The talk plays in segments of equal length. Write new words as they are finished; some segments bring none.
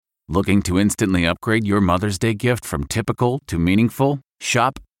Looking to instantly upgrade your Mother's Day gift from typical to meaningful?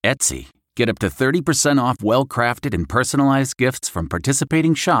 Shop Etsy. Get up to 30% off well-crafted and personalized gifts from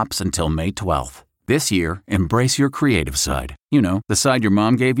participating shops until May 12th. This year, embrace your creative side. You know, the side your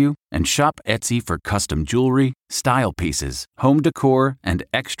mom gave you. And shop Etsy for custom jewelry, style pieces, home decor, and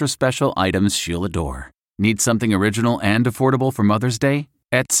extra special items she'll adore. Need something original and affordable for Mother's Day?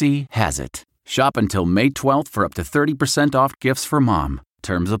 Etsy has it. Shop until May 12th for up to 30% off gifts for mom.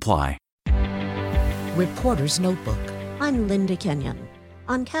 Terms apply. Reporter's Notebook. I'm Linda Kenyon.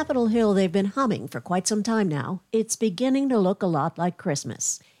 On Capitol Hill, they've been humming for quite some time now. It's beginning to look a lot like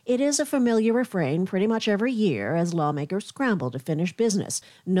Christmas. It is a familiar refrain pretty much every year as lawmakers scramble to finish business,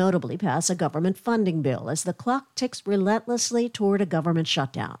 notably pass a government funding bill as the clock ticks relentlessly toward a government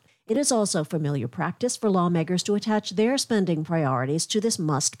shutdown. It is also familiar practice for lawmakers to attach their spending priorities to this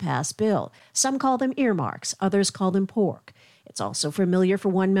must-pass bill. Some call them earmarks, others call them pork. It's also familiar for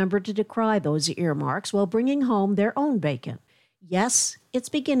one member to decry those earmarks while bringing home their own bacon. Yes, it's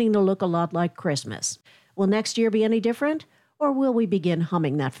beginning to look a lot like Christmas. Will next year be any different? Or will we begin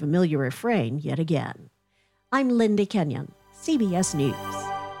humming that familiar refrain yet again? I'm Linda Kenyon, CBS News.